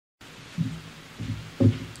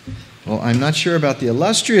Well, I'm not sure about the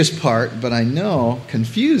illustrious part, but I know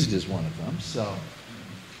confused is one of them. So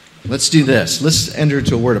let's do this. Let's enter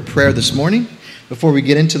into a word of prayer this morning before we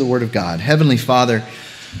get into the Word of God. Heavenly Father,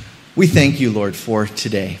 we thank you, Lord, for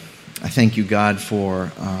today. I thank you, God,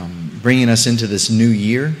 for bringing us into this new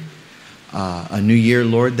year. A new year,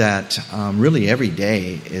 Lord, that really every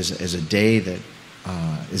day is a day that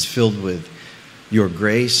is filled with your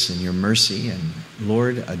grace and your mercy. And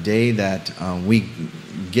Lord, a day that we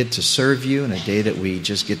get to serve you and a day that we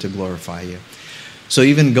just get to glorify you. So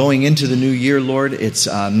even going into the new year, Lord, it's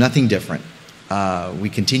nothing different. We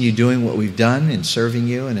continue doing what we've done in serving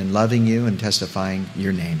you and in loving you and testifying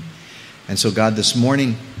your name. And so, God, this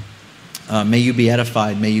morning, may you be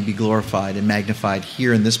edified, may you be glorified and magnified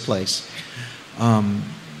here in this place,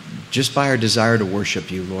 just by our desire to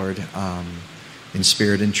worship you, Lord, in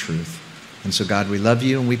spirit and truth. And so, God, we love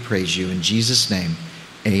you and we praise you. In Jesus' name,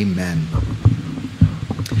 amen.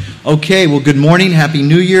 Okay, well, good morning. Happy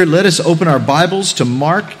New Year. Let us open our Bibles to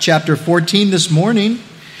Mark chapter 14 this morning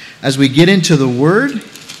as we get into the Word.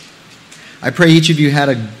 I pray each of you had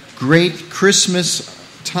a great Christmas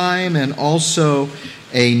time and also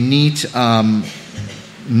a neat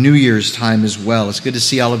New Year's time as well. It's good to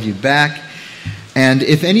see all of you back. And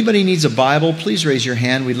if anybody needs a Bible, please raise your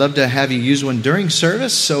hand. We'd love to have you use one during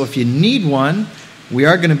service. So if you need one, we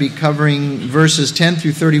are going to be covering verses 10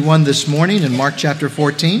 through 31 this morning in Mark chapter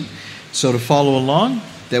 14. So to follow along,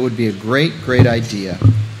 that would be a great, great idea.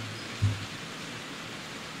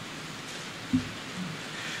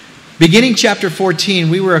 Beginning chapter 14,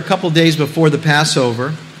 we were a couple days before the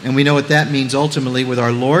Passover, and we know what that means ultimately with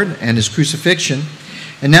our Lord and His crucifixion.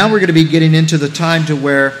 And now we're going to be getting into the time to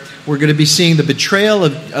where we're going to be seeing the betrayal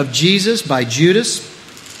of Jesus by Judas.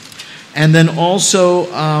 And then also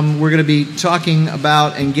we're going to be talking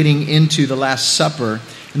about and getting into the Last Supper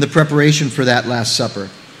and the preparation for that Last Supper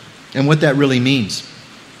and what that really means.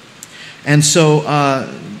 And so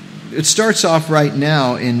it starts off right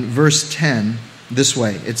now in verse 10 this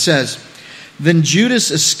way. It says, "Then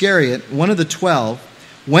Judas Iscariot, one of the 12,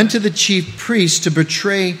 went to the chief priests to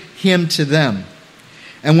betray him to them.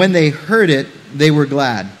 And when they heard it, they were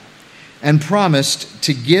glad, and promised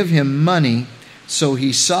to give him money, so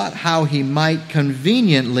he sought how he might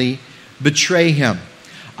conveniently betray him."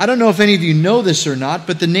 I don't know if any of you know this or not,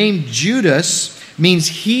 but the name Judas means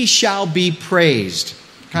he shall be praised.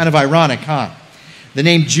 Kind of ironic, huh? The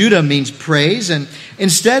name Judah means praise, and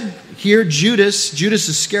instead here Judas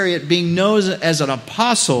Iscariot, being known as an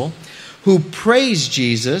apostle who praised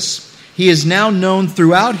Jesus, he is now known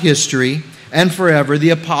throughout history and forever, the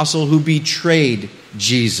apostle who betrayed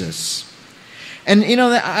Jesus. And,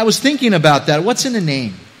 I was thinking about that. What's in a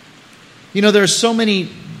name? There are so many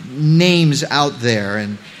names out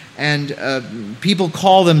there, and people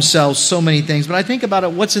call themselves so many things. But I think about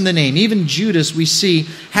it, what's in the name? Even Judas, we see,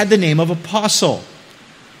 had the name of apostle.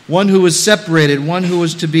 One who was separated, one who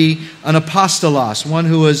was to be an apostolos, one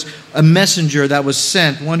who was a messenger that was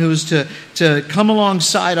sent, one who was to come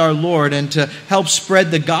alongside our Lord and to help spread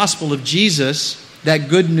the gospel of Jesus, that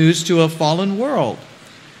good news to a fallen world.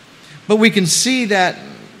 But we can see that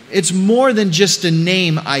it's more than just a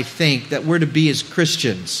name, I think, that we're to be as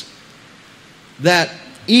Christians. That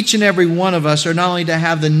each and every one of us are not only to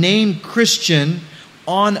have the name Christian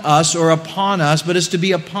on us or upon us, but is to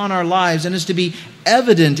be upon our lives and is to be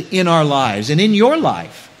evident in our lives and in your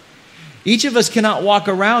life. Each of us cannot walk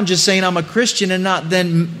around just saying I'm a Christian and not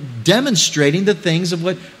then demonstrating the things of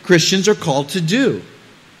what Christians are called to do.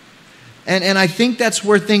 And I think that's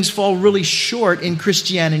where things fall really short in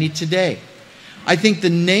Christianity today. I think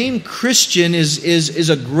the name Christian is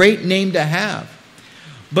a great name to have.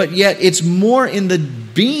 But yet it's more in the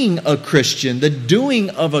being a Christian, the doing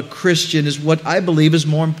of a Christian is what I believe is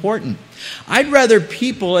more important. I'd rather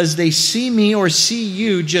people, as they see me or see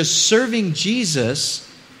you just serving Jesus,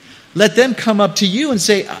 let them come up to you and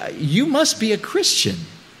say, "You must be a Christian."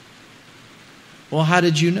 Well, how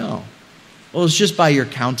did you know? Well, it's just by your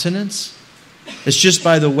countenance. It's just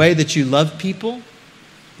by the way that you love people.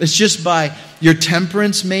 It's just by your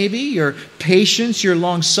temperance maybe, your patience, your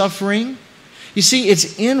long-suffering. You see,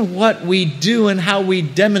 it's in what we do and how we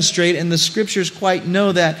demonstrate, and the Scriptures quite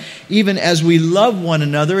know that even as we love one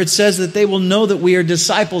another, it says that they will know that we are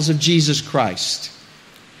disciples of Jesus Christ.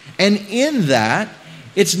 And in that,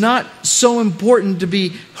 it's not so important to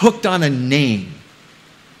be hooked on a name.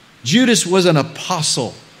 Judas was an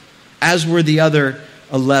apostle, as were the other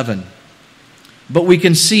 11. But we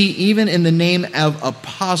can see even in the name of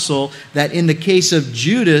apostle that in the case of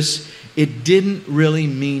Judas, it didn't really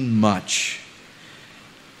mean much.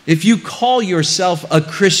 If you call yourself a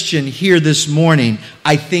Christian here this morning,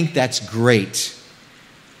 I think that's great.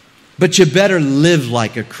 But you better live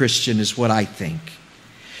like a Christian is what I think.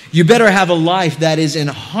 You better have a life that is in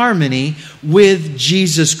harmony with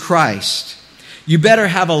Jesus Christ. You better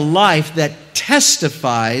have a life that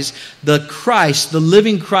testifies the Christ, the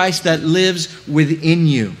living Christ that lives within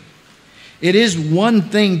you. It is one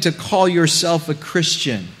thing to call yourself a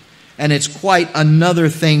Christian, and it's quite another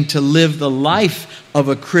thing to live the life of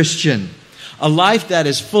a Christian. A life that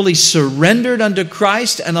is fully surrendered unto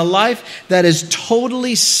Christ, and a life that is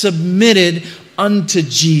totally submitted unto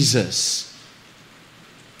Jesus.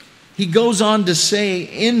 He goes on to say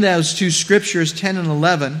in those two scriptures, 10 and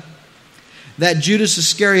 11, that Judas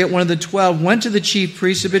Iscariot, one of the 12, went to the chief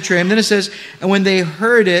priests to betray him. Then it says, and when they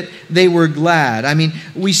heard it, they were glad. I mean,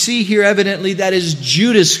 we see here evidently that is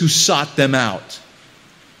Judas who sought them out.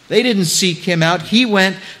 They didn't seek him out. He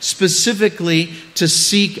went specifically to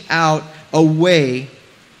seek out a way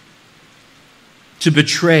to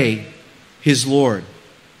betray his Lord.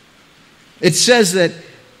 It says that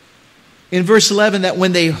in verse 11 that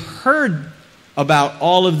when they heard about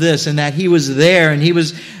all of this and that he was there and he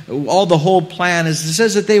was all the whole plan, it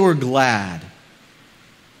says that they were glad.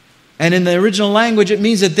 And in the original language it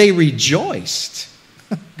means that they rejoiced.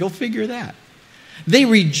 Go figure that. They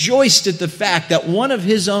rejoiced at the fact that one of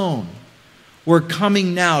his own were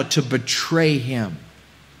coming now to betray him.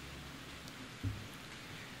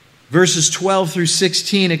 Verses 12 through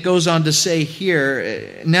 16, it goes on to say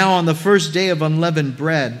here, now on the first day of unleavened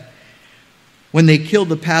bread, when they killed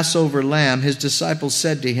the Passover lamb, his disciples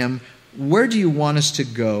said to him, where do you want us to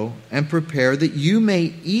go and prepare that you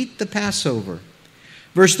may eat the Passover?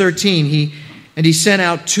 Verse 13, he sent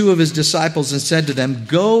out two of his disciples and said to them,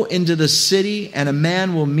 go into the city, and a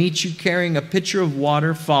man will meet you carrying a pitcher of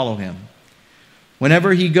water. Follow him.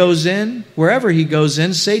 Wherever he goes in,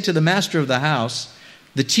 say to the master of the house,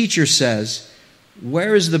 the teacher says,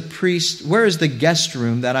 where is the guest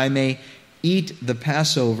room that I may eat the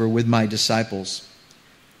Passover with my disciples?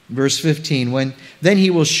 Verse 15, then he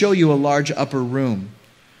will show you a large upper room,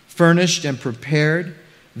 furnished and prepared.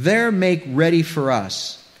 There make ready for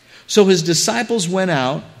us. So his disciples went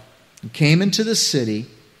out and came into the city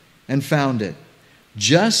and found it,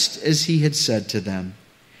 just as he had said to them.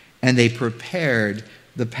 And they prepared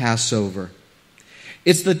the Passover.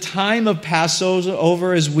 It's the time of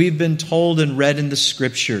Passover, as we've been told and read in the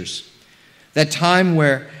Scriptures. That time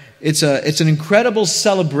where it's an incredible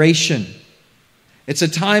celebration. It's a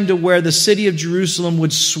time to where the city of Jerusalem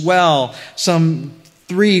would swell some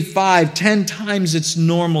 3, 5, 10 times its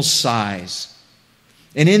normal size.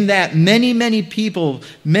 And in that, many, many people,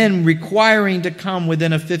 men requiring to come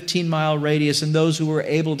within a 15-mile radius, and those who were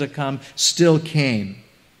able to come still came.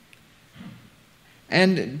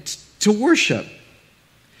 And to worship.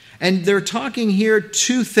 And they're talking here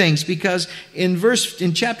two things, because in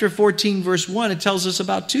chapter 14, verse 1, it tells us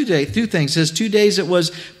about 2 things. It says 2 days it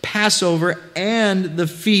was Passover and the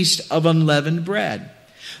Feast of Unleavened Bread.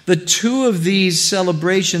 The two of these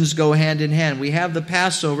celebrations go hand in hand. We have the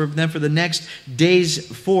Passover, but then for the next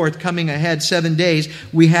days forth, coming ahead, 7 days,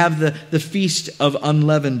 we have the Feast of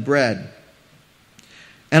Unleavened Bread.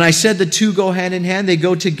 And I said the two go hand in hand. They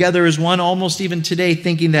go together as one, almost even today,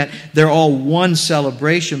 thinking that they're all one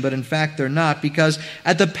celebration, but in fact they're not, because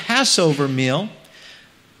at the Passover meal,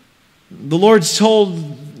 the Lord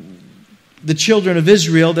told the children of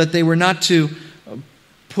Israel that they were not to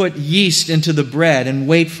put yeast into the bread and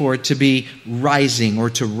wait for it to be rising or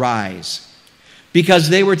to rise, because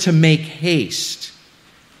they were to make haste.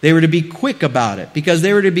 They were to be quick about it, because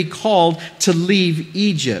they were to be called to leave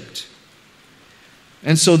Egypt.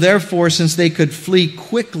 And so therefore, since they could flee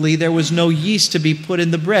quickly, there was no yeast to be put in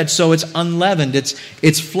the bread. So it's unleavened,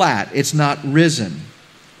 it's flat, it's not risen.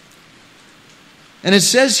 And it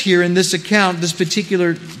says here in this account, this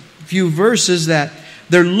particular few verses, that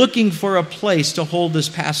they're looking for a place to hold this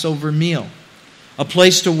Passover meal. A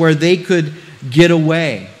place to where they could get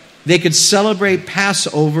away. They could celebrate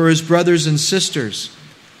Passover as brothers and sisters.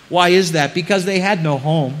 Why is that? Because they had no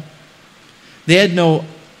home. They had no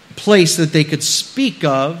place that they could speak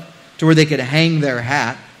of to where they could hang their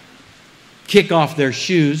hat, kick off their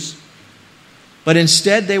shoes. But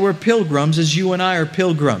instead they were pilgrims, as you and I are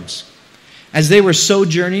pilgrims. As they were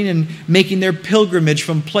sojourning and making their pilgrimage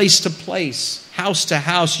from place to place, house to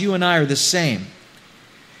house, you and I are the same.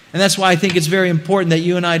 And that's why I think it's very important that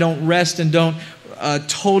you and I don't rest and don't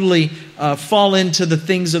totally fall into the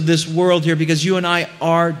things of this world here, because you and I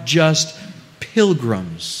are just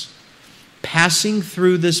pilgrims, passing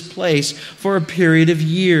through this place for a period of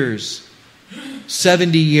years.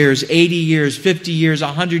 70 years, 80 years, 50 years,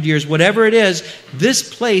 100 years, whatever it is,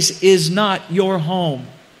 this place is not your home.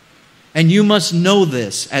 And you must know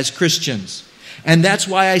this as Christians. And that's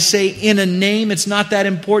why I say in a name, it's not that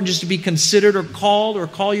important just to be considered or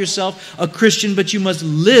call yourself a Christian, but you must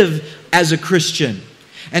live as a Christian.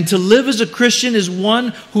 And to live as a Christian is one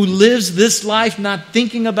who lives this life, not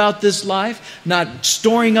thinking about this life, not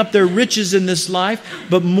storing up their riches in this life,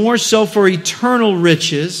 but more so for eternal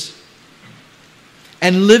riches,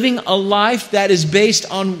 and living a life that is based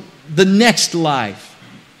on the next life.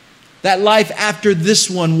 That life after this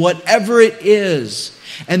one, whatever it is.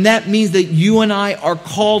 And that means that you and I are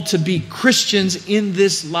called to be Christians in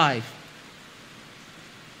this life.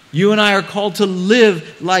 You and I are called to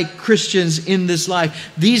live like Christians in this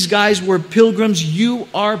life. These guys were pilgrims. You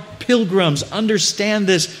are pilgrims. Understand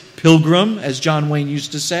this, pilgrim, as John Wayne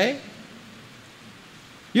used to say.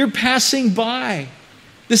 You're passing by.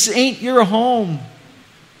 This ain't your home.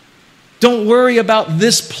 Don't worry about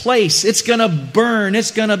this place. It's going to burn.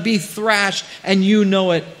 It's going to be thrashed. And you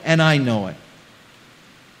know it, and I know it.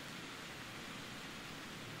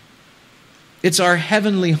 It's our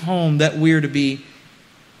heavenly home that we're to be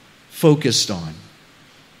focused on.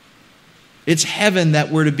 It's heaven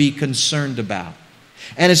that we're to be concerned about.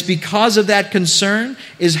 And it's because of that concern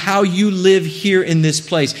is how you live here in this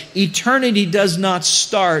place. Eternity does not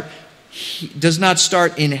start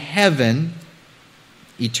in heaven.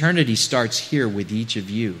 Eternity starts here with each of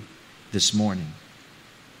you this morning.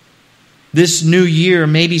 This new year,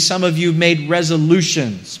 maybe some of you have made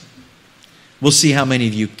resolutions. We'll see how many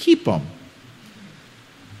of you keep them.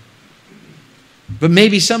 But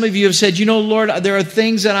maybe some of you have said, Lord, there are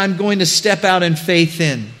things that I'm going to step out in faith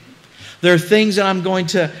in. There are things that I'm going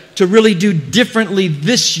to really do differently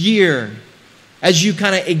this year as you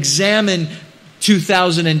kind of examine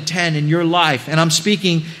 2010 in your life. And I'm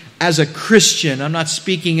speaking as a Christian. I'm not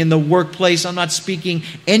speaking in the workplace. I'm not speaking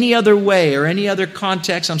any other way or any other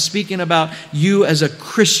context. I'm speaking about you as a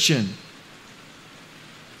Christian.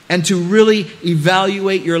 And to really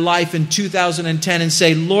evaluate your life in 2010 and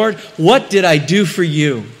say, Lord, what did I do for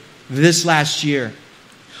you this last year?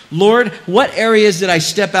 Lord, what areas did I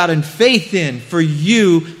step out in faith in for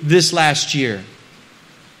you this last year?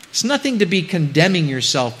 It's nothing to be condemning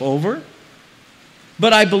yourself over.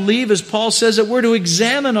 But I believe, as Paul says, that we're to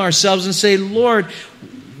examine ourselves and say, Lord,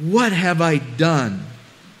 what have I done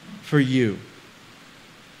for you?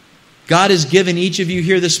 God has given each of you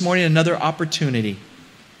here this morning another opportunity.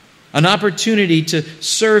 An opportunity to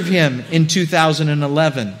serve Him in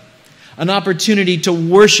 2011. An opportunity to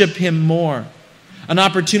worship Him more. An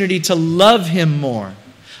opportunity to love Him more.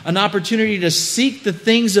 An opportunity to seek the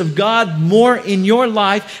things of God more in your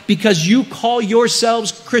life because you call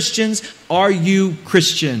yourselves Christians. Are you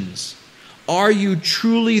Christians? Are you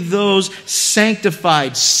truly those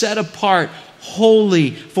sanctified, set apart,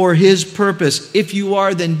 holy for His purpose? If you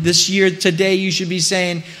are, then this year, today, you should be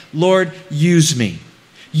saying, Lord, use me.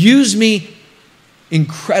 Use me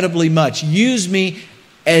incredibly much. Use me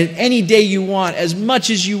any day you want, as much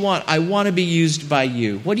as you want. I want to be used by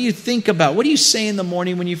you. What do you think about? What do you say in the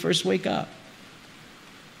morning when you first wake up?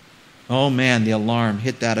 Oh man, the alarm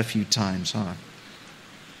hit that a few times, huh?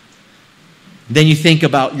 Then you think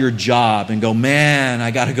about your job and go, man,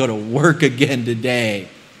 I got to go to work again today.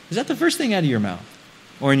 Is that the first thing out of your mouth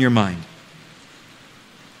or in your mind?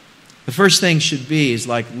 The first thing should be is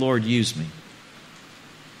like, Lord, use me.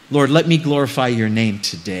 Lord, let me glorify your name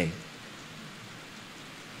today.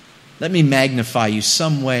 Let me magnify you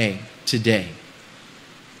some way today.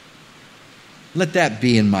 Let that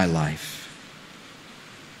be in my life.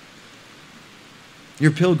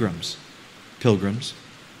 You're pilgrims. Pilgrims.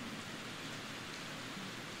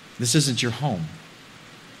 This isn't your home.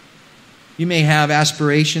 You may have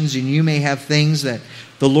aspirations and you may have things that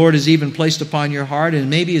the Lord has even placed upon your heart and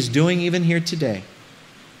maybe is doing even here today.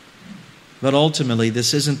 But ultimately,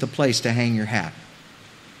 this isn't the place to hang your hat.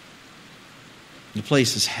 The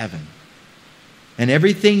place is heaven. And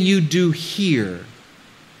everything you do here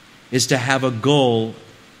is to have a goal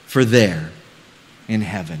for there in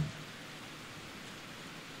heaven.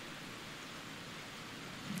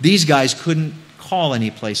 These guys couldn't call any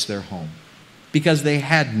place their home because they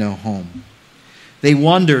had no home. They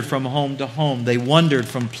wandered from home to home. They wandered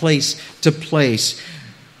from place to place.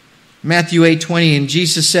 Matthew 8:20, and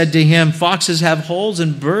Jesus said to him, foxes have holes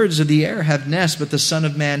and birds of the air have nests, but the Son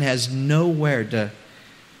of Man has nowhere to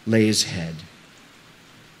lay his head.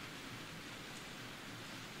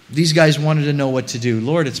 These guys wanted to know what to do.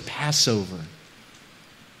 Lord, it's Passover.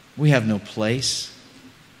 We have no place.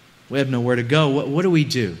 We have nowhere to go. What do we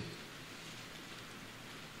do?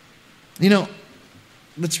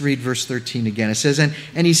 Let's read verse 13 again. It says, and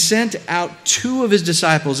he sent out 2 of his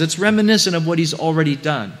disciples. It's reminiscent of what he's already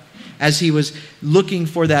done. as he was looking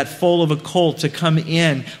for that foal of a colt to come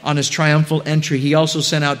in on his triumphal entry, he also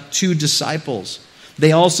sent out 2 disciples.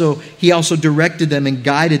 He also directed them and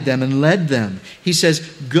guided them and led them. He says,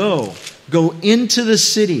 go into the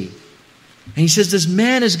city. And he says, this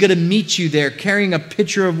man is going to meet you there carrying a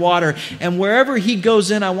pitcher of water. And wherever he goes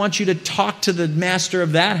in, I want you to talk to the master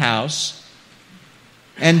of that house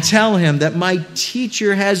and tell him that my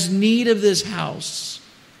teacher has need of this house,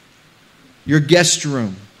 your guest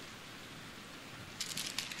room.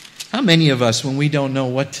 How many of us, when we don't know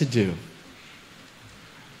what to do,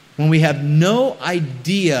 when we have no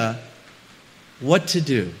idea what to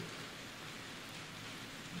do,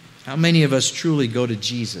 how many of us truly go to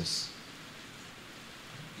Jesus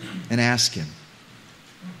and ask him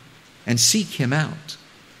and seek him out?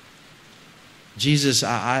 Jesus,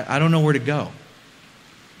 I don't know where to go.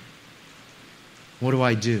 What do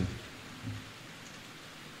I do?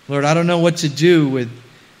 Lord, I don't know what to do with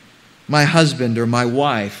my husband or my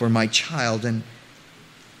wife or my child. And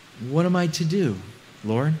what am I to do,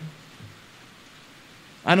 Lord?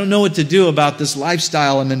 I don't know what to do about this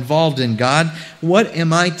lifestyle I'm involved in, God. What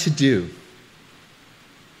am I to do?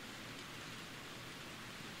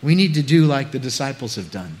 We need to do like the disciples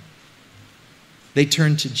have done. They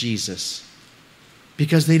turn to Jesus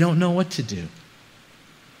because they don't know what to do.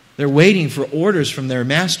 They're waiting for orders from their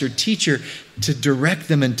master teacher to direct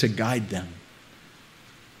them and to guide them.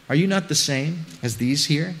 Are you not the same as these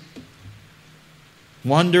here?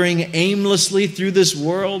 Wandering aimlessly through this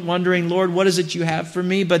world, wondering, Lord, what is it you have for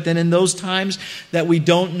me? But then in those times that we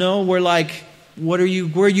don't know, we're like, where are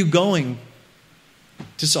you going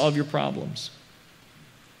to solve your problems?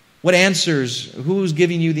 What answers? Who's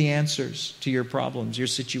giving you the answers to your problems, your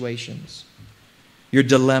situations, your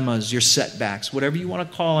dilemmas, your setbacks, whatever you want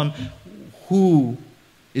to call them? Who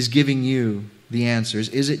is giving you the answers?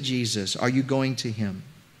 Is it Jesus? Are you going to him?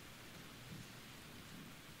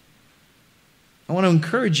 I want to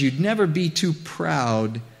encourage you, never be too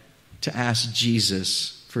proud to ask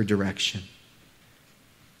Jesus for direction.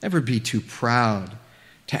 Never be too proud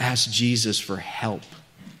to ask Jesus for help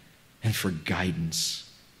and for guidance.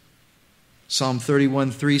 Psalm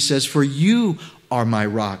 31:3 says, "For you are my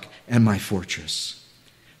rock and my fortress.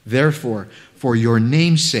 Therefore, for your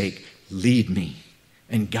name's sake, lead me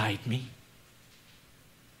and guide me."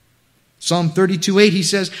 Psalm 32:8, he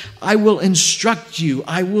says, "I will instruct you,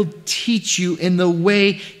 I will teach you in the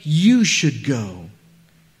way you should go.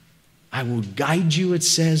 I will guide you," it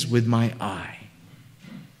says, "with my eye."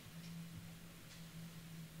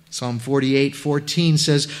 Psalm 48:14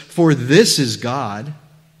 says, "For this is God,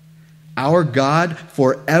 our God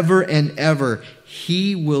forever and ever.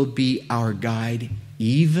 He will be our guide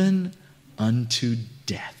even unto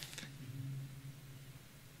death."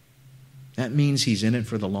 That means he's in it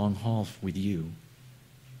for the long haul with you.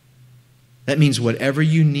 That means whatever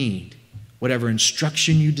you need, whatever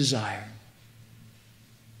instruction you desire,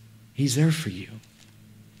 he's there for you.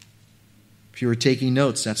 If you were taking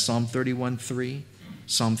notes, that's Psalm 31:3,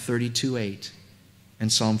 Psalm 32:8,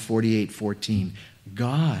 and Psalm 48:14.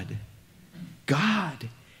 God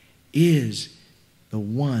is the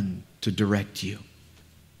one to direct you,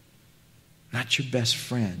 not your best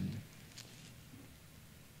friend,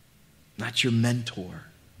 not your mentor,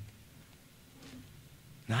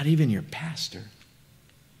 not even your pastor,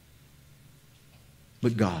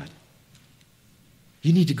 but God.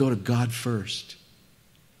 You need to go to God first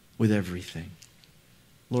with everything.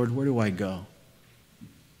 Lord, where do I go?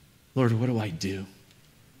 Lord, what do I do?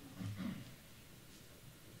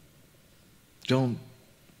 Don't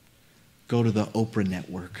go to the Oprah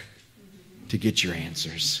network to get your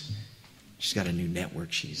answers. She's got a new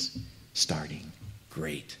network she's starting.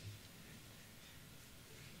 Great.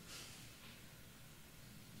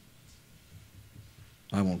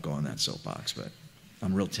 I won't go on that soapbox, but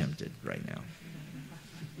I'm real tempted right now.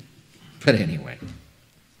 But anyway,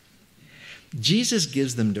 Jesus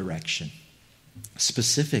gives them direction,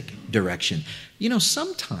 specific direction. You know,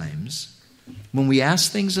 sometimes when we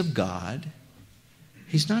ask things of God,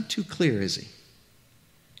 he's not too clear, is he?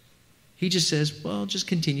 He just says, well, just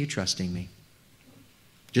continue trusting me.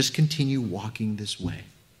 Just continue walking this way.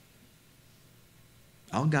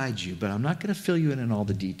 I'll guide you, but I'm not going to fill you in on all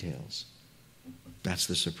the details. That's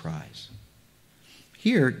the surprise.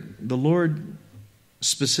 Here, the Lord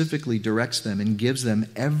specifically directs them and gives them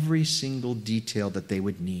every single detail that they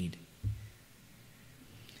would need.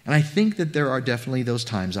 And I think that there are definitely those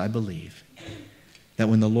times, I believe, that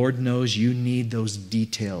when the Lord knows you need those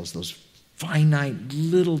details, those finite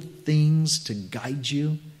little things to guide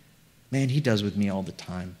you, man, he does with me all the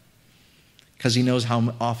time. Because he knows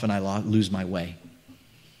how often I lose my way.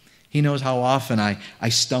 He knows how often I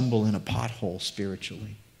stumble in a pothole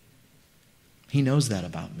spiritually. He knows that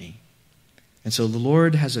about me. And so the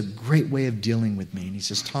Lord has a great way of dealing with me. And he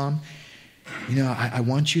says, Tom, I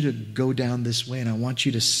want you to go down this way, and I want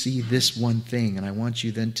you to see this one thing, and I want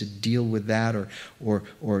you then to deal with that or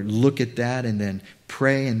look at that and then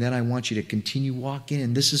pray, and then I want you to continue walking,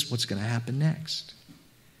 and this is what's going to happen next.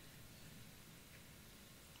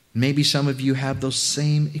 Maybe some of you have those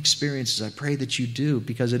same experiences. I pray that you do,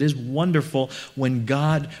 because it is wonderful when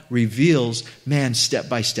God reveals, man, step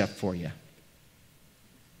by step for you.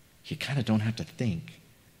 You kind of don't have to think.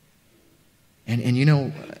 And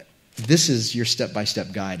this is your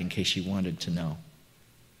step-by-step guide in case you wanted to know.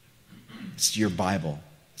 It's your Bible.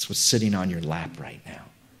 It's what's sitting on your lap right now.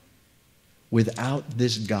 Without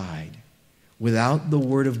this guide, without the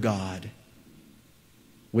Word of God,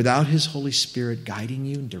 without His Holy Spirit guiding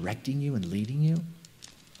you and directing you and leading you,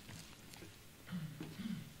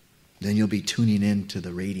 then you'll be tuning in to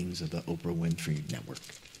the ratings of the Oprah Winfrey Network.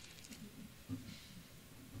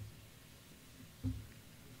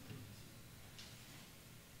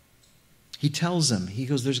 He tells them, he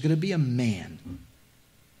goes, there's going to be a man.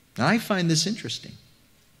 Now, I find this interesting.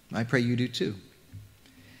 I pray you do too.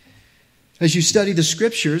 As you study the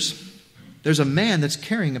Scriptures, there's a man that's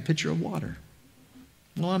carrying a pitcher of water.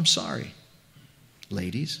 Well, I'm sorry,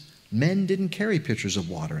 ladies. Men didn't carry pitchers of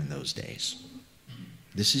water in those days.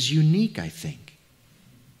 This is unique, I think.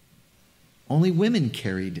 Only women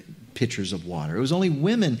carried pitchers of water. It was only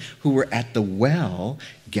women who were at the well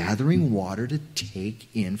gathering water to take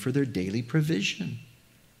in for their daily provision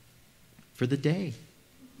for the day.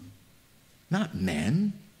 Not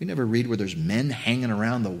men. We never read where there's men hanging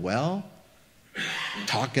around the well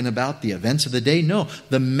talking about the events of the day. No,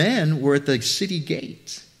 the men were at the city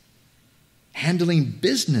gate handling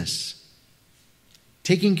business,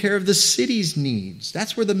 taking care of the city's needs.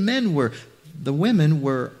 That's where the men were. The women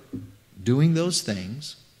were doing those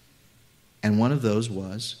things, and one of those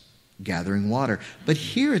was gathering water. But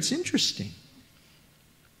here it's interesting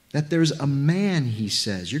that there's a man, he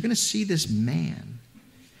says. You're going to see this man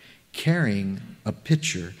carrying a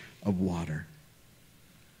pitcher of water.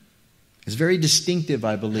 It's very distinctive,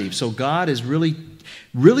 I believe. So God is really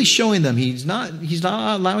showing them He's not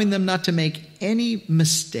allowing them not to make any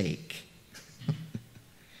mistake.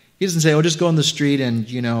 He doesn't say, just go on the street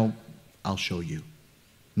and, I'll show you.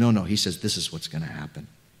 No, he says this is what's going to happen.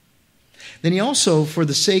 Then he also, for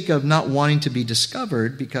the sake of not wanting to be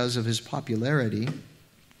discovered because of his popularity,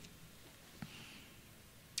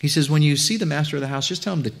 he says, when you see the master of the house, just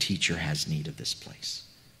tell him the teacher has need of this place.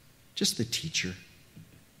 Just the teacher.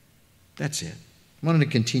 That's it. I wanted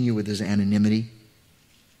to continue with his anonymity.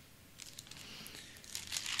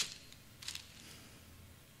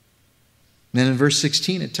 Then in verse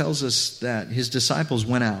 16, it tells us that his disciples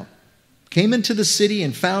went out, came into the city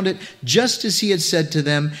and found it just as he had said to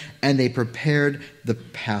them, and they prepared the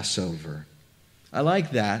Passover. I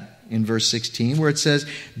like that in verse 16 where it says,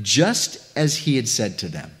 just as he had said to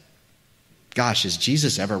them. Gosh, is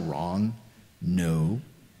Jesus ever wrong? No.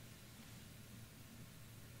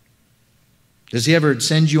 Does he ever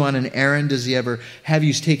send you on an errand? Does he ever have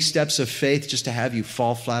you take steps of faith just to have you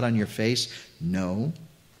fall flat on your face? No.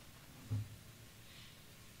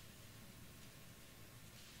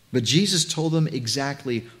 But Jesus told them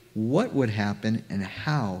exactly what would happen and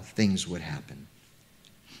how things would happen.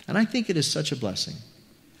 And I think it is such a blessing.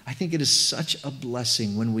 I think it is such a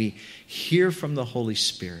blessing when we hear from the Holy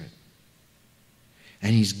Spirit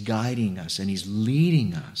and He's guiding us and He's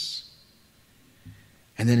leading us.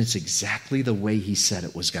 And then it's exactly the way He said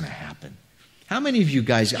it was going to happen. How many of you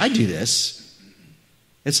guys, I do this.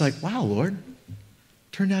 It's like, wow, Lord,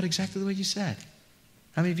 turned out exactly the way you said.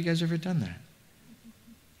 How many of you guys have ever done that?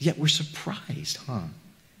 Yet we're surprised, huh?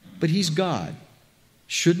 But He's God.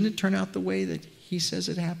 Shouldn't it turn out the way that He says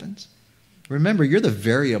it happens? Remember, you're the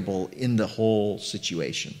variable in the whole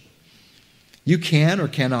situation. You can or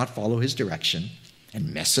cannot follow His direction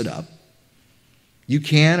and mess it up. You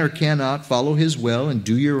can or cannot follow His will and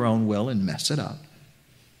do your own will and mess it up.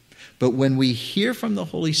 But when we hear from the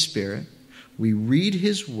Holy Spirit, we read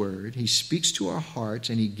His Word, He speaks to our hearts,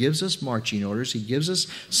 and He gives us marching orders. He gives us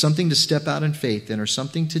something to step out in faith in or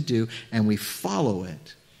something to do, and we follow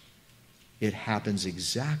it. It happens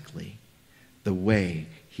exactly the way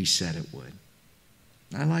He said it would.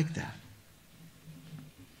 I like that.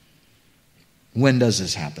 When does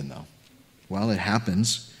this happen, though? Well, it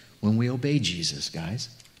happens when we obey Jesus, guys.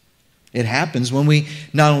 It happens when we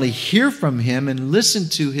not only hear from Him and listen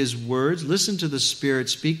to His words, listen to the Spirit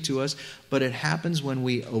speak to us, but it happens when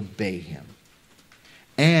we obey Him.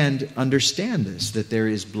 And understand this, that there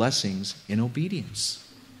is blessings in obedience.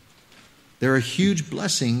 There are huge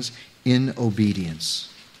blessings in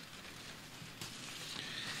obedience.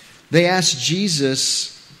 They asked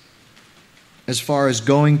Jesus, as far as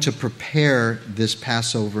going to prepare this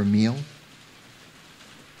Passover meal,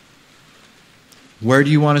 where do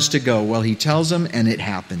you want us to go? Well, he tells them, and it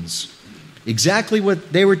happens. Exactly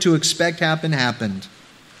what they were to expect happened.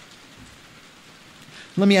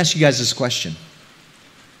 Let me ask you guys this question.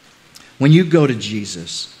 When you go to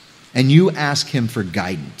Jesus and you ask him for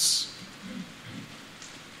guidance,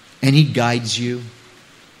 and he guides you,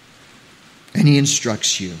 and he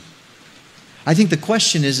instructs you, I think the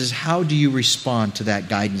question is how do you respond to that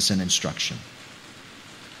guidance and instruction?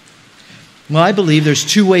 Well, I believe there's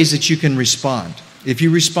two ways that you can respond. If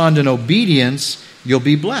you respond in obedience, you'll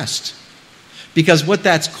be blessed. Because what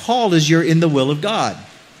that's called is you're in the will of God.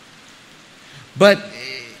 But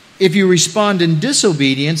if you respond in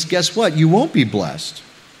disobedience, guess what? You won't be blessed.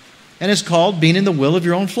 And it's called being in the will of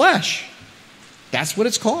your own flesh. That's what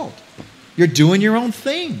it's called. You're doing your own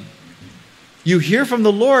thing. You hear from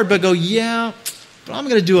the Lord, but go, yeah, but I'm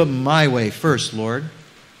going to do it my way first, Lord.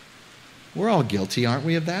 We're all guilty, aren't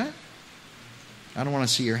we, of that? I don't want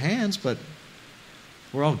to see your hands, but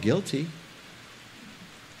we're all guilty.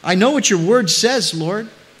 I know what your word says, Lord.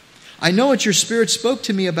 I know what your Spirit spoke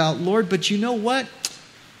to me about, Lord, but you know what?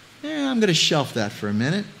 I'm going to shelf that for a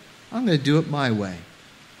minute. I'm going to do it my way.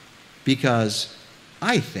 Because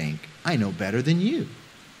I think I know better than you.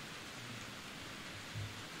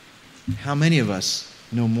 How many of us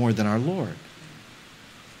know more than our Lord?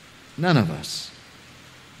 None of us.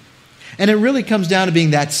 And it really comes down to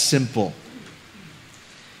being that simple.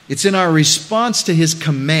 It's in our response to his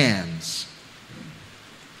commands.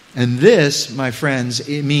 And this, my friends,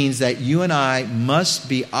 it means that you and I must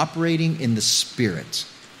be operating in the Spirit.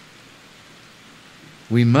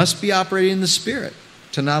 We must be operating in the Spirit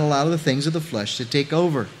to not allow the things of the flesh to take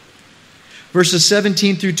over. Verses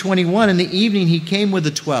 17 through 21, in the evening he came with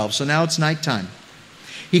the 12. So now it's nighttime.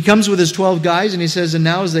 He comes with his 12 guys and he says, and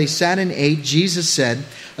now as they sat and ate, Jesus said,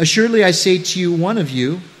 assuredly I say to you, one of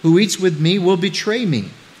you who eats with me will betray me.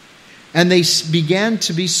 And they began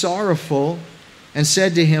to be sorrowful and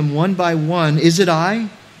said to him one by one, is it I?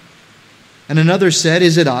 And another said,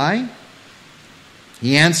 is it I?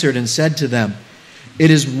 He answered and said to them,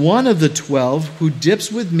 it is one of the 12 who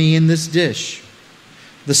dips with me in this dish.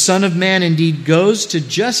 The Son of Man indeed goes to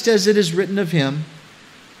just as it is written of him,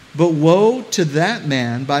 but woe to that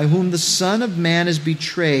man by whom the Son of Man is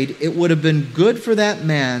betrayed. It would have been good for that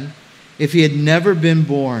man if he had never been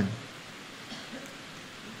born.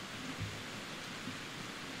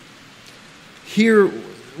 Here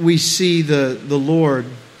we see the Lord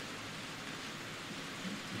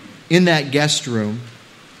in that guest room.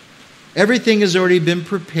 Everything has already been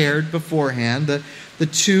prepared beforehand. The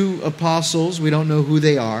two apostles, we don't know who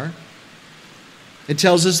they are. It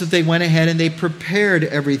tells us that they went ahead and they prepared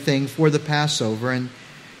everything for the Passover. And,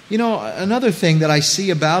 you know, another thing that I see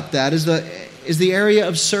about that is the area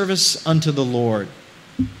of service unto the Lord.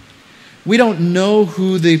 We don't know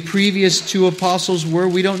who the previous two apostles were.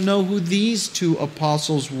 We don't know who these two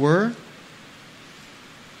apostles were.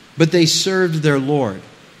 But they served their Lord.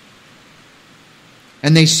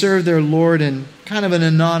 And they served their Lord in kind of an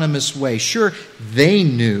anonymous way. Sure, they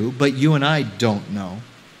knew, but you and I don't know.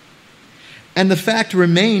 And the fact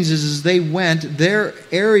remains is as they went, their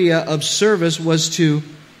area of service was to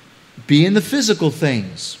be in the physical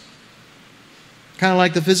things. Kind of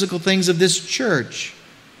like the physical things of this church.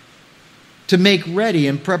 To make ready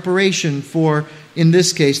in preparation for, in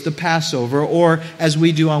this case, the Passover, or as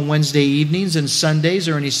we do on Wednesday evenings and Sundays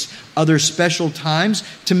or any other special times,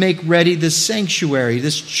 to make ready this sanctuary,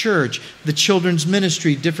 this church, the children's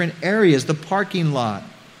ministry, different areas, the parking lot.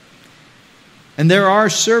 And there are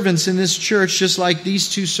servants in this church, just like these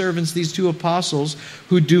two servants, these two apostles,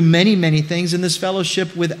 who do many, many things in this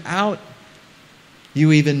fellowship without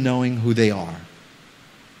you even knowing who they are.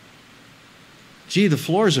 Gee, the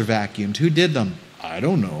floors are vacuumed. Who did them? I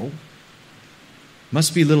don't know.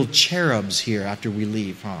 Must be little cherubs here after we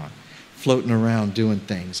leave, huh? Floating around doing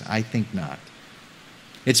things. I think not.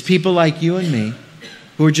 It's people like you and me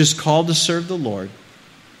who are just called to serve the Lord.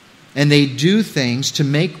 And they do things to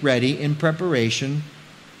make ready in preparation,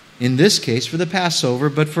 in this case for the Passover,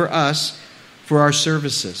 but for us, for our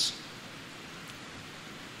services.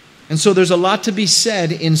 And so there's a lot to be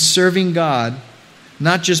said in serving God,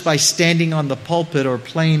 not just by standing on the pulpit or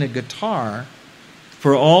playing a guitar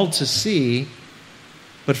for all to see,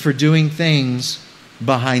 but for doing things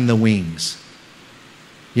behind the wings.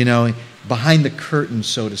 You know, behind the curtain,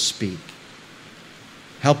 so to speak.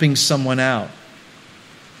 Helping someone out.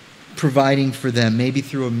 Providing for them, maybe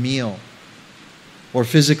through a meal. or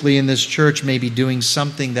physically in this church, maybe doing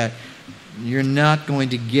something that you're not going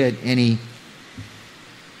to get any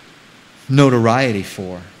notoriety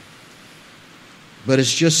for. But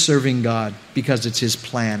it's just serving God because it's His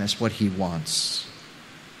plan, it's what He wants.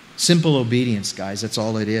 Simple obedience, guys, that's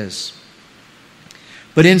all it is.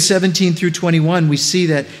 But in 17 through 21, we see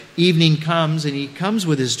that evening comes, and He comes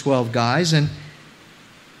with His 12 guys, and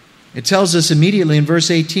it tells us immediately in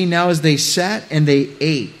verse 18, now as they sat and they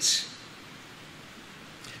ate.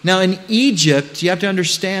 Now in Egypt, you have to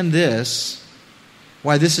understand this,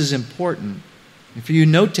 why this is important. And for you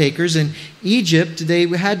note takers, in Egypt, they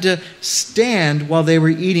had to stand while they were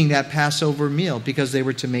eating that Passover meal because they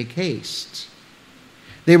were to make haste.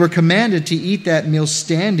 They were commanded to eat that meal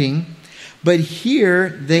standing, but here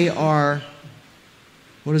they are,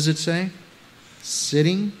 what does it say?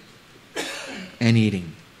 Sitting and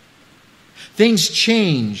eating. Things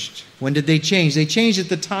changed. When did they change? They changed at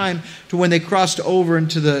the time to when they crossed over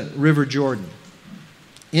into the River Jordan,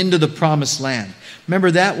 into the Promised Land.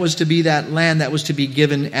 Remember, that was to be that land that was to be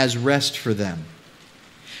given as rest for them.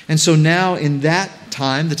 And so now in that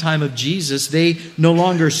time, the time of Jesus, they no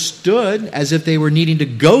longer stood as if they were needing to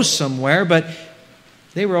go somewhere, but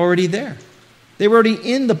they were already there. They were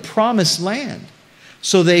already in the Promised Land.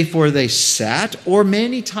 So therefore they sat, or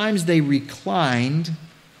many times they reclined,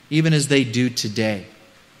 even as they do today.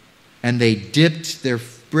 And they dipped their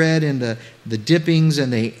bread in the dippings,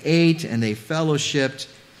 and they ate and they fellowshiped,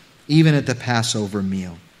 even at the Passover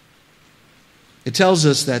meal. It tells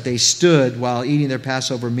us that they stood while eating their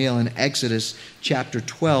Passover meal in Exodus chapter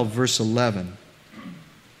 12, verse 11.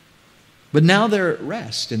 But now they're at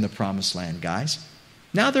rest in the Promised Land, guys.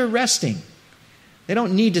 Now they're resting. They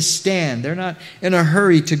don't need to stand. They're not in a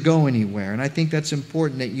hurry to go anywhere. And I think that's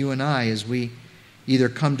important that you and I, as we either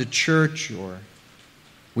come to church or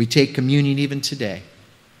we take communion even today,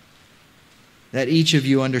 that each of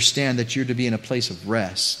you understand that you're to be in a place of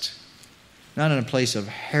rest, not in a place of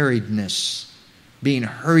hurriedness, being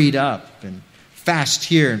hurried up and fast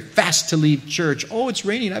here and fast to leave church. Oh, it's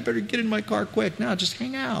raining. I better get in my car quick. No, just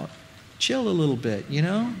hang out. Chill a little bit,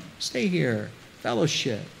 Stay here.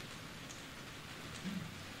 Fellowship.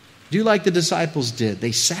 Do like the disciples did.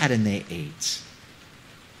 They sat and they ate.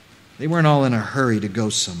 They weren't all in a hurry to go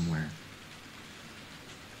somewhere.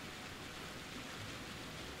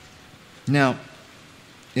 Now,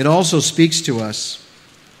 it also speaks to us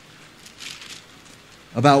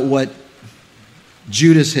about what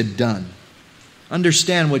Judas had done.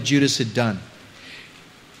 Understand what Judas had done.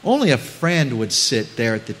 Only a friend would sit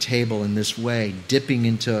there at the table in this way, dipping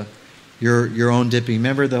into your own dipping.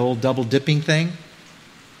 Remember the old double dipping thing?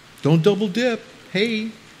 Don't double dip.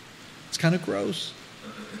 Hey, it's kind of gross.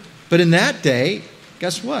 But in that day,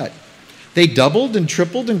 guess what? They doubled and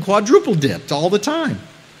tripled and quadruple dipped all the time.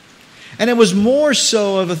 And it was more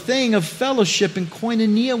so of a thing of fellowship and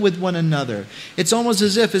koinonia with one another. It's almost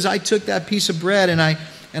as if as I took that piece of bread and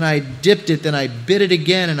I dipped it, then I bit it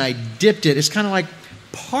again and I dipped it. It's kind of like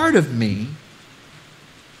part of me,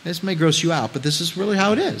 this may gross you out, but this is really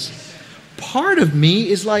how it is. Part of me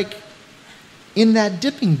is like in that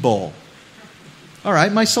dipping bowl. All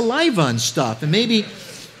right, my saliva and stuff. And maybe,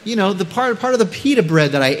 the part of the pita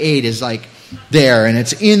bread that I ate is like there, and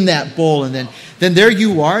it's in that bowl, and then there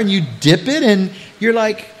you are, and you dip it, and you're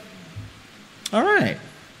like, all right.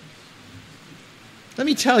 Let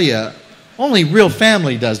me tell you, only real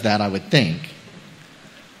family does that, I would think.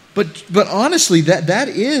 But honestly, that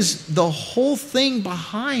is the whole thing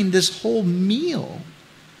behind this whole meal.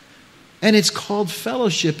 And it's called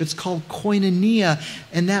fellowship. It's called koinonia.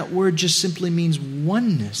 And that word just simply means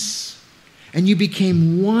oneness. And you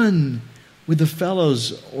became one with the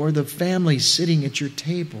fellows or the family sitting at your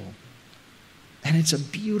table. And it's a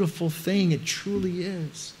beautiful thing. It truly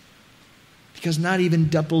is. Because not even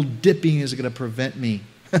double dipping is going to prevent me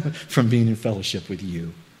from being in fellowship with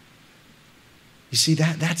you. You see,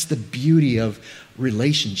 that's the beauty of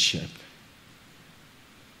relationship.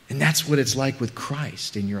 And that's what it's like with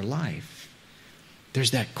Christ in your life.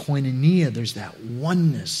 There's that koinonia, there's that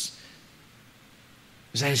oneness.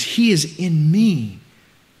 As He is in me,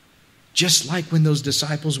 just like when those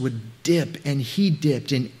disciples would dip, and He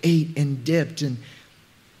dipped and ate and dipped, and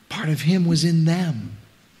part of Him was in them.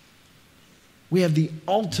 We have the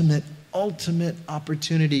ultimate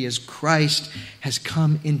opportunity as Christ has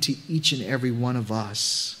come into each and every one of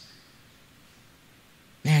us.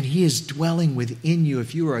 Man, He is dwelling within you.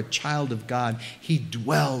 If you are a child of God, He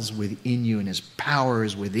dwells within you and His power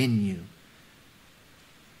is within you.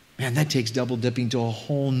 Man, that takes double dipping to a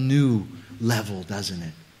whole new level, doesn't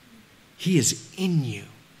it? He is in you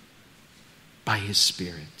by His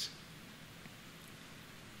Spirit.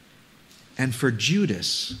 and for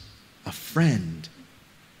Judas, a friend,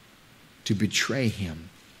 to betray him.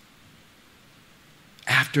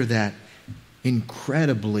 After that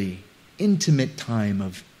incredibly intimate time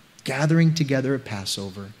of gathering together at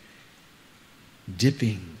Passover,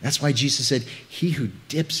 dipping. That's why Jesus said, he who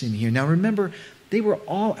dips in here. Now remember, they were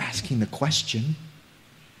all asking the question.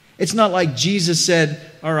 It's not like Jesus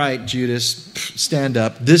said, all right, Judas, stand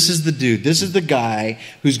up. This is the dude. This is the guy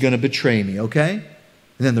who's going to betray me, okay? And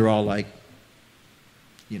then they're all like,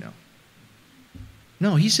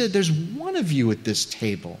 No, he said, there's one of you at this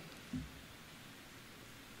table.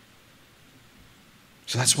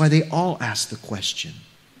 So that's why they all asked the question,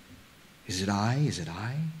 is it I? Is it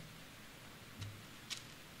I?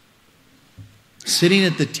 Sitting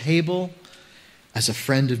at the table as a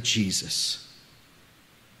friend of Jesus.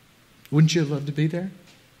 Wouldn't you love to be there?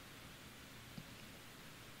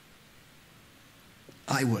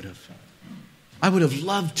 I would have. I would have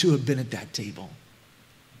loved to have been at that table.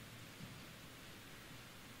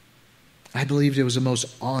 I believed it was the most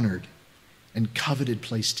honored and coveted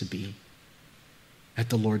place to be, at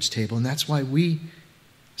the Lord's table. And that's why we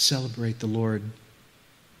celebrate the Lord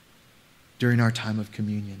during our time of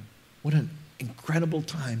communion. What an incredible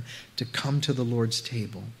time to come to the Lord's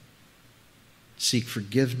table. Seek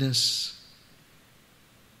forgiveness.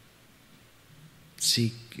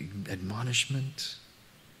 Seek admonishment.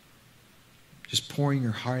 Just pouring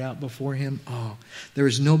your heart out before Him. Oh, there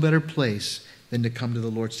is no better place than to come to the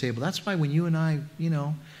Lord's table. That's why when you and I,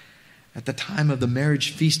 at the time of the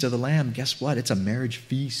marriage feast of the Lamb, guess what? It's a marriage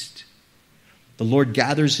feast. The Lord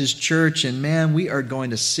gathers His church, and man, we are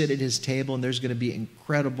going to sit at His table, and there's going to be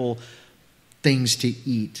incredible things to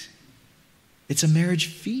eat. It's a marriage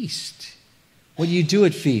feast. What do you do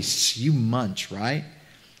at feasts? You munch, right?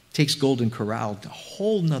 Takes Golden Corral to a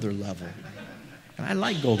whole nother level. And I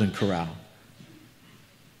like Golden Corral.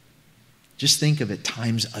 Just think of it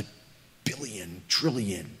times a billion,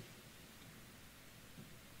 trillion.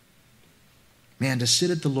 Man, to sit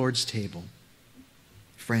at the Lord's table,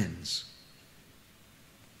 friends.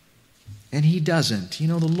 And He doesn't.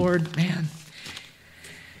 The Lord, man,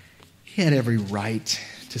 He had every right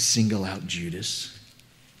to single out Judas,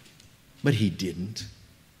 but He didn't.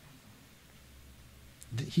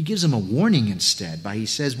 He gives him a warning instead. He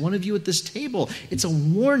says, one of you at this table. It's a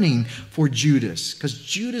warning for Judas, because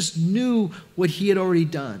Judas knew what he had already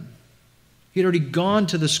done. He had already gone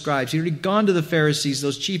to the scribes. He had already gone to the Pharisees,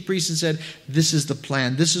 those chief priests, and said, this is the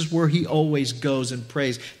plan. This is where he always goes and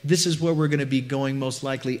prays. This is where we're going to be going most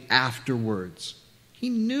likely afterwards. He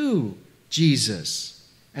knew Jesus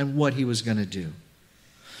and what He was going to do.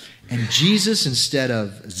 And Jesus, instead of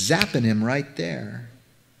zapping him right there,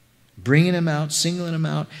 bringing him out, singling him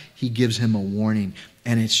out, He gives him a warning.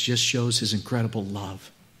 And it just shows His incredible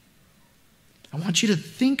love. I want you to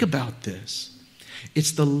think about this.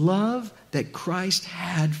 It's the love that Christ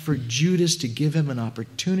had for Judas to give him an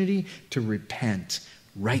opportunity to repent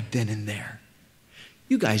right then and there.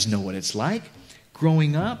 You guys know what it's like.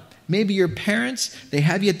 Growing up, maybe your parents, they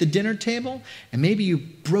have you at the dinner table, and maybe you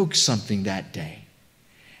broke something that day.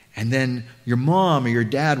 And then your mom or your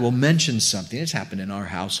dad will mention something. It's happened in our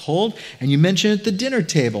household. And you mention it at the dinner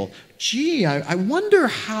table. Gee, I wonder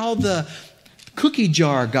how the cookie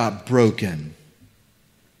jar got broken.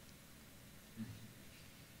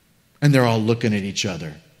 And they're all looking at each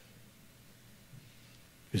other.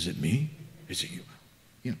 Is it me? Is it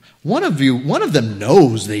you? One of them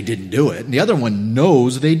knows they didn't do it, and the other one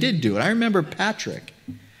knows they did do it. I remember Patrick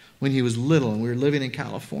when he was little and we were living in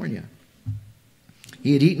California.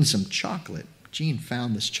 He had eaten some chocolate. Jean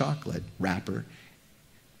found this chocolate wrapper.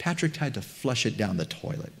 Patrick had to flush it down the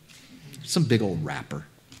toilet. Some big old wrapper.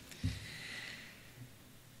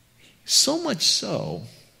 So much so,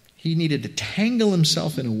 he needed to tangle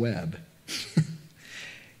himself in a web.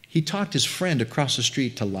 He talked his friend across the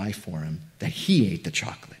street to lie for him that he ate the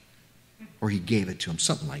chocolate. Or he gave it to him.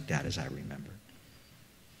 Something like that, as I remember.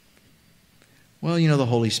 Well, the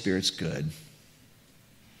Holy Spirit's good.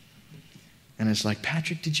 And it's like,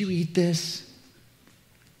 Patrick, did you eat this?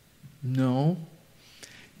 No.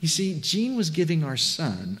 You see, Jean was giving our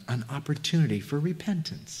son an opportunity for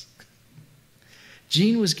repentance.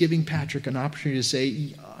 Jean was giving Patrick an opportunity to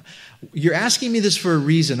say, you're asking me this for a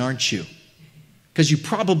reason, aren't you? Because you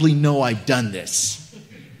probably know I've done this.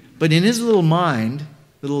 But in his little mind,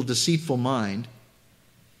 little deceitful mind,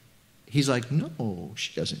 he's like, no,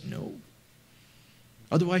 she doesn't know.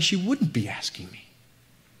 Otherwise, she wouldn't be asking me.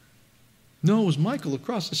 No, it was Michael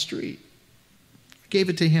across the street. I gave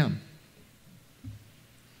it to him.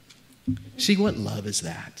 See, what love is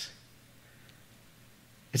that?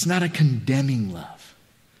 It's not a condemning love,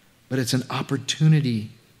 but it's an opportunity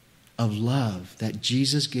of love that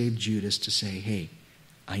Jesus gave Judas to say, hey,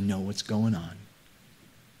 I know what's going on.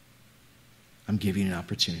 I'm giving you an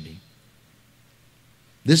opportunity.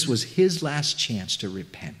 This was his last chance to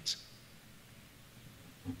repent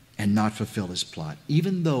and not fulfill his plot.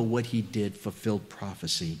 Even though what he did fulfilled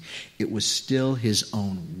prophecy, it was still his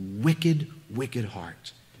own wicked, wicked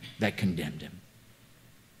heart that condemned him.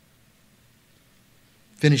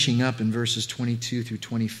 Finishing up in verses 22 through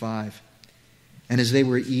 25. And as they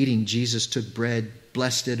were eating, Jesus took bread,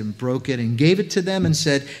 blessed it, and broke it, and gave it to them and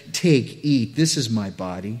said, take, eat, this is my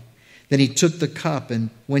body. Then he took the cup, and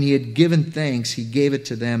when he had given thanks, he gave it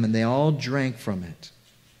to them, and they all drank from it.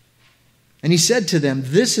 And he said to them,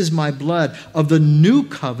 this is my blood of the new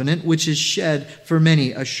covenant, which is shed for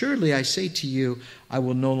many. Assuredly, I say to you, I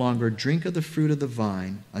will no longer drink of the fruit of the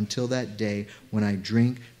vine until that day when I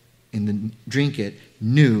drink it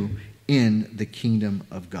new in the kingdom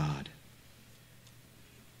of God.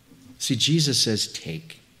 See, Jesus says,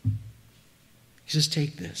 take. He says,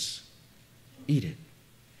 take this. Eat it.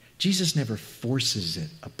 Jesus never forces it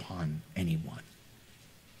upon anyone.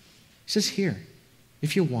 He says, here,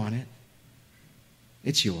 if you want it,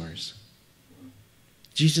 it's yours.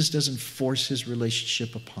 Jesus doesn't force his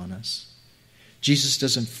relationship upon us. Jesus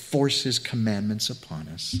doesn't force his commandments upon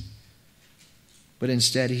us. But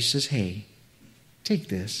instead, he says, hey, take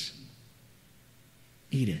this.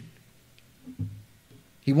 Eat it.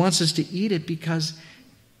 He wants us to eat it because,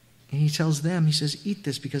 and he tells them, he says, eat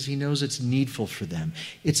this because he knows it's needful for them.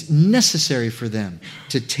 It's necessary for them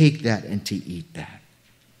to take that and to eat that.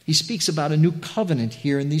 He speaks about a new covenant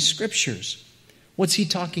here in these scriptures. What's he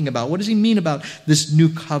talking about? What does he mean about this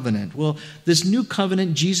new covenant? Well, this new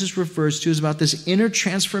covenant Jesus refers to is about this inner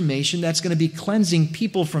transformation that's going to be cleansing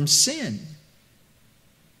people from sin.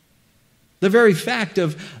 The very fact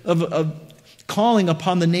of calling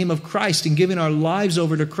upon the name of Christ and giving our lives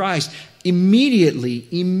over to Christ, immediately,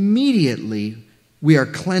 we are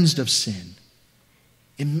cleansed of sin.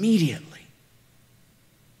 Immediately.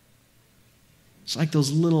 It's like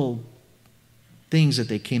those little things that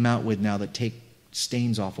they came out with now that take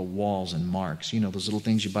stains off of walls and marks. You know, those little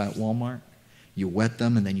things you buy at Walmart? You wet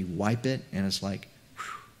them and then you wipe it and it's like,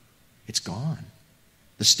 whew, it's gone.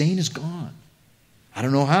 The stain is gone. I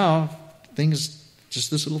don't know how. The thing is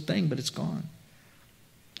just this little thing, but it's gone.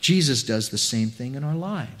 Jesus does the same thing in our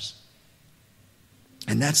lives.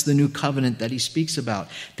 And that's the new covenant that he speaks about.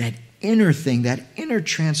 That inner thing, that inner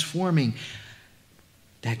transforming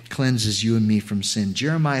that cleanses you and me from sin.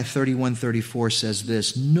 Jeremiah 31:34 says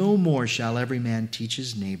this, no more shall every man teach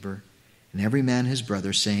his neighbor and every man his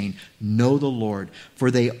brother, saying, know the Lord,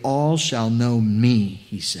 for they all shall know me,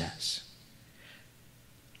 he says.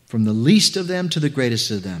 From the least of them to the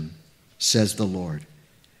greatest of them, says the Lord.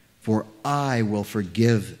 For I will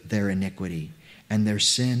forgive their iniquity, and their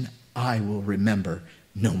sin I will remember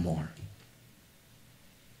no more.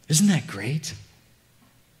 Isn't that great?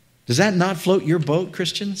 Does that not float your boat,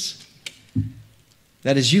 Christians?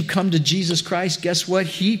 That as you come to Jesus Christ, guess what?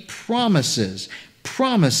 He promises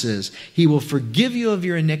he will forgive you of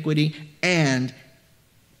your iniquity, and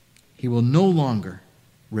he will no longer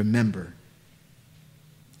remember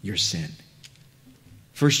your sin.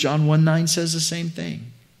 1 John 1:9 says the same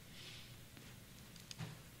thing.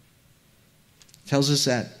 Tells us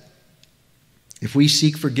that if we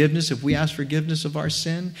seek forgiveness, if we ask forgiveness of our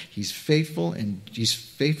sin, he's faithful and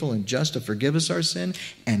just to forgive us our sin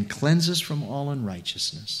and cleanse us from all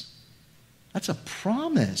unrighteousness. That's a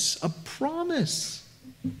promise, a promise.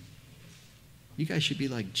 You guys should be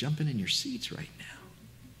like jumping in your seats right now.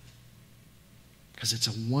 Because it's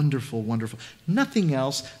a wonderful, wonderful. Nothing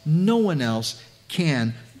else, no one else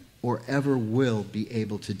can or ever will be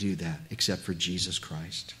able to do that except for Jesus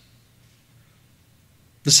Christ.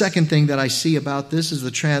 The second thing that I see about this is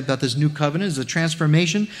about this new covenant is the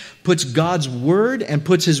transformation puts God's word and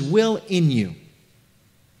puts his will in you.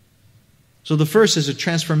 So the first is a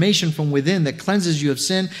transformation from within that cleanses you of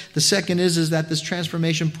sin. The second is that this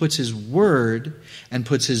transformation puts his word and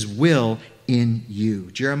puts his will in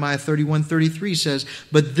you. Jeremiah 31:33 says,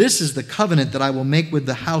 but this is the covenant that I will make with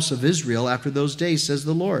the house of Israel after those days, says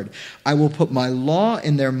the Lord. I will put my law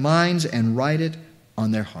in their minds and write it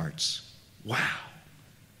on their hearts. Wow.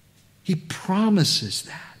 He promises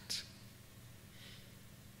that.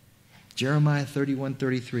 Jeremiah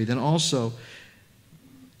 31:33. Then also,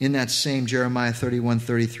 in that same Jeremiah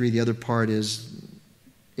 31:33, the other part is,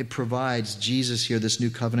 it provides Jesus here, this new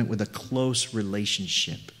covenant, with a close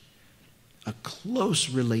relationship. A close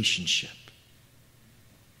relationship.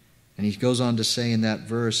 And he goes on to say in that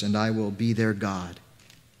verse, and I will be their God,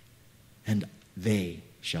 and they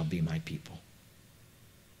shall be my people.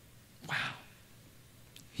 Wow.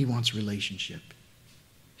 He wants relationship.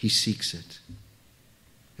 He seeks it.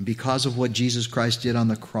 And because of what Jesus Christ did on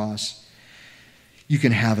the cross, you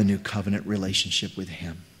can have a new covenant relationship with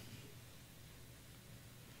him.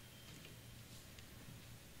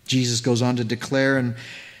 Jesus goes on to declare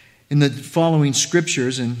in the following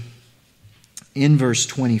scriptures, and in verse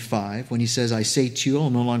 25, when he says, I say to you, I'll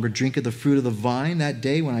no longer drink of the fruit of the vine that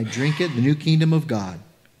day when I drink it, the new kingdom of God.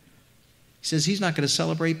 He says he's not going to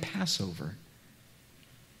celebrate Passover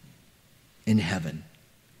in heaven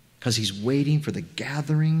because he's waiting for the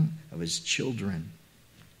gathering of his children.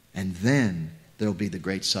 And then there'll be the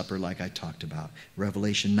great supper like I talked about.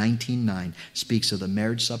 Revelation 19:9 speaks of the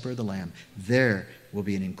marriage supper of the Lamb. There will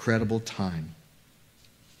be an incredible time.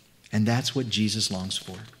 And that's what Jesus longs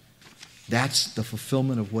for. That's the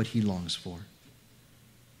fulfillment of what he longs for.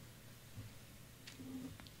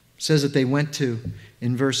 It says that they went to,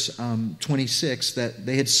 in verse 26, that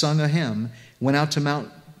they had sung a hymn, went out to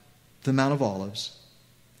the Mount of Olives.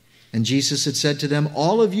 And Jesus had said to them,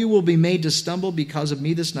 all of you will be made to stumble because of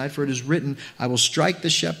me this night, for it is written, I will strike the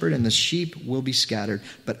shepherd and the sheep will be scattered.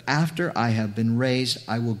 But after I have been raised,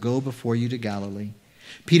 I will go before you to Galilee.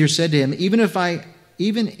 Peter said to him, even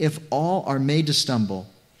if all are made to stumble,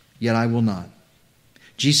 yet I will not.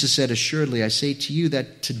 Jesus said, assuredly, I say to you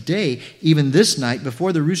that today, even this night,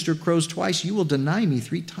 before the rooster crows twice, you will deny me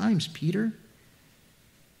 3 times, Peter.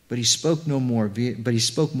 But he spoke more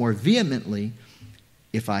vehemently,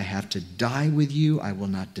 if I have to die with you, I will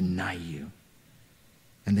not deny you.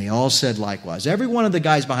 And they all said likewise. Every one of the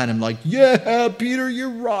guys behind him like, yeah, Peter, you're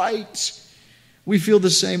right. We feel the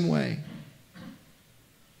same way.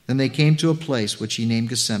 Then they came to a place which he named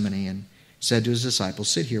Gethsemane and said to his disciples,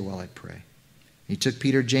 sit here while I pray. He took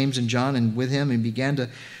Peter, James, and John and with him and began to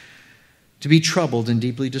be troubled and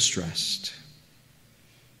deeply distressed.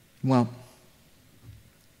 Well,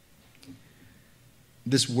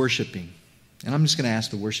 this worshiping, and I'm just going to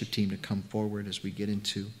ask the worship team to come forward as we get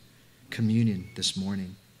into communion this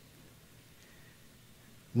morning.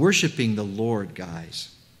 Worshiping the Lord,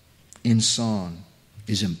 guys, in song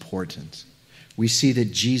is important. We see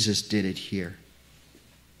that Jesus did it here.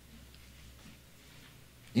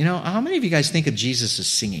 You know, how many of you guys think of Jesus as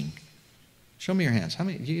singing? Show me your hands. How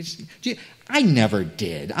many? I never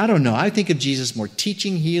did. I don't know. I think of Jesus more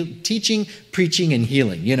teaching, preaching, and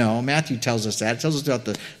healing. You know, Matthew tells us that. It tells us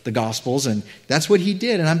about the Gospels, and that's what he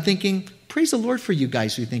did. And I'm thinking, praise the Lord for you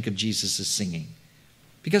guys who think of Jesus as singing.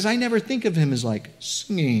 Because I never think of him as like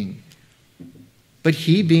singing. But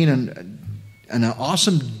he, being an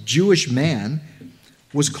awesome Jewish man,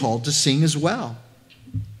 was called to sing as well.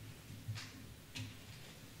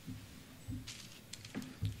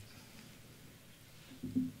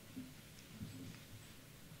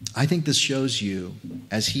 I think this shows you,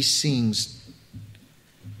 as he sings,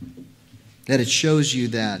 that it shows you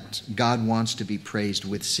that God wants to be praised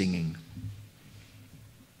with singing.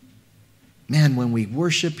 Man, when we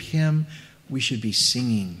worship him, we should be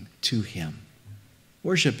singing to him.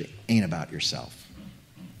 Worship ain't about yourself.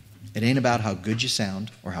 It ain't about how good you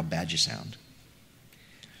sound or how bad you sound.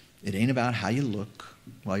 It ain't about how you look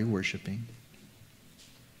while you're worshiping.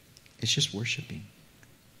 It's just worshiping.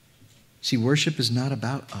 See, worship is not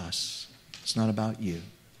about us. It's not about you.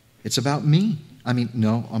 It's about me.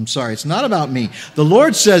 No, I'm sorry. It's not about me. The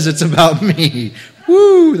Lord says it's about me.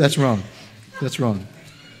 Woo, that's wrong. That's wrong.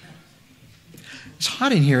 It's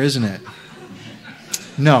hot in here, isn't it?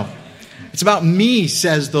 No. It's about me,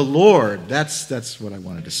 says the Lord. That's what I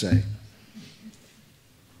wanted to say.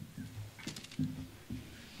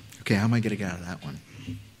 Okay, how am I going to get out of that one?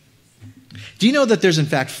 Do you know that there's in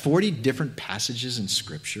fact 40 different passages in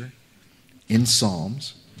Scripture, in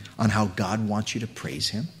Psalms, on how God wants you to praise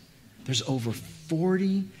him? There's over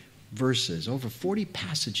 40 verses, over 40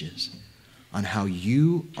 passages on how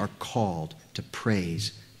you are called to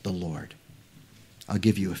praise the Lord. I'll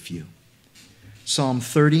give you a few. Psalm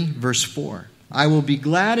 30, verse 4. I will be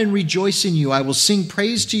glad and rejoice in you. I will sing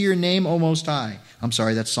praise to your name, O Most High. I'm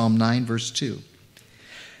sorry, that's Psalm 9, verse 2.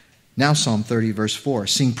 Now Psalm 30, verse 4.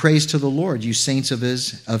 Sing praise to the Lord, you saints of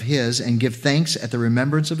his, and give thanks at the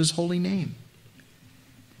remembrance of his holy name.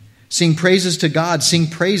 Sing praises to God, sing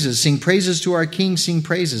praises to our King, sing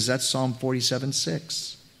praises. That's Psalm 47,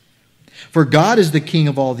 6. For God is the King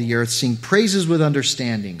of all the earth, sing praises with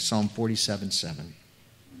understanding. Psalm 47, 7.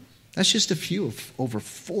 That's just a few of over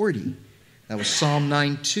 40. That was Psalm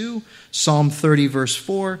 9, 2, Psalm 30, verse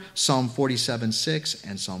 4, Psalm 47, 6,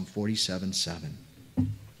 and Psalm 47, 7.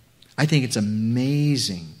 I think it's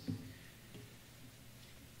amazing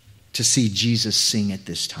to see Jesus sing at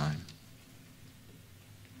this time.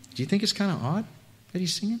 Do you think it's kind of odd that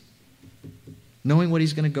he's singing? Knowing what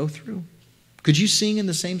he's going to go through? Could you sing in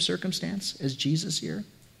the same circumstance as Jesus here?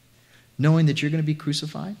 Knowing that you're going to be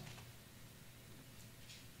crucified?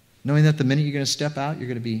 Knowing that the minute you're going to step out, you're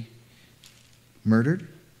going to be murdered?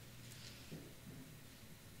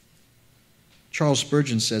 Charles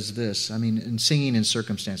Spurgeon says this, in singing in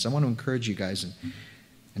circumstance. I want to encourage you guys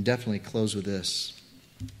and definitely close with this.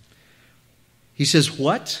 He says,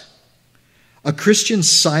 what? A Christian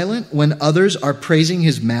silent when others are praising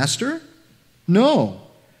his master? No.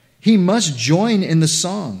 He must join in the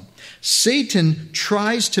song. Satan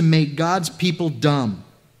tries to make God's people dumb,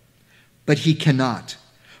 but he cannot.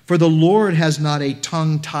 For the Lord has not a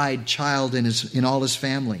tongue-tied child in all his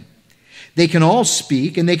family. They can all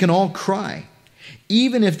speak and they can all cry,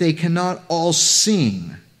 even if they cannot all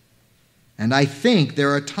sing. And I think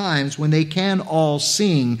there are times when they can all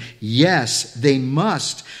sing. Yes, they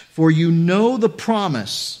must, for you know the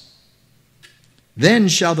promise. Then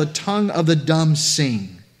shall the tongue of the dumb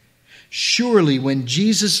sing. Surely when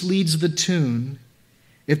Jesus leads the tune,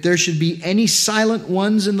 if there should be any silent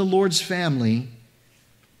ones in the Lord's family,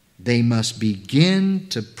 they must begin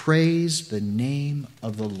to praise the name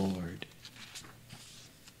of the Lord.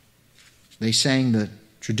 They sang the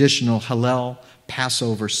traditional Hallel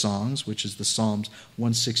Passover songs, which is the Psalms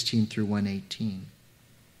 116 through 118.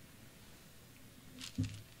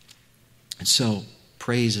 And so,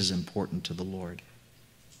 praise is important to the Lord.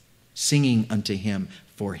 Singing unto Him,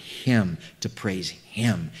 for Him, to praise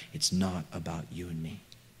Him. It's not about you and me.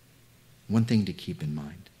 One thing to keep in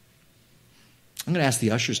mind. I'm going to ask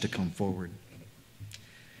the ushers to come forward.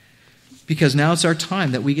 Because now it's our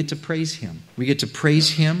time that we get to praise Him. We get to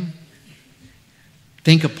praise Him,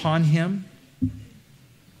 think upon Him,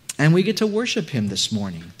 and we get to worship Him this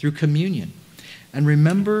morning through communion. And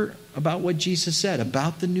remember about what Jesus said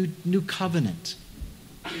about the new covenant.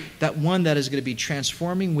 That one that is going to be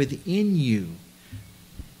transforming within you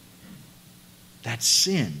that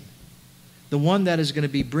sin. The one that is going to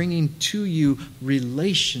be bringing to you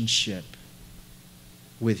relationship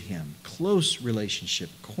with Him. Close relationship,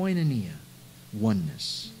 koinonia,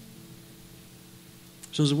 oneness.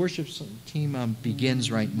 So as the worship team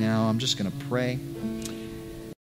begins right now, I'm just going to pray.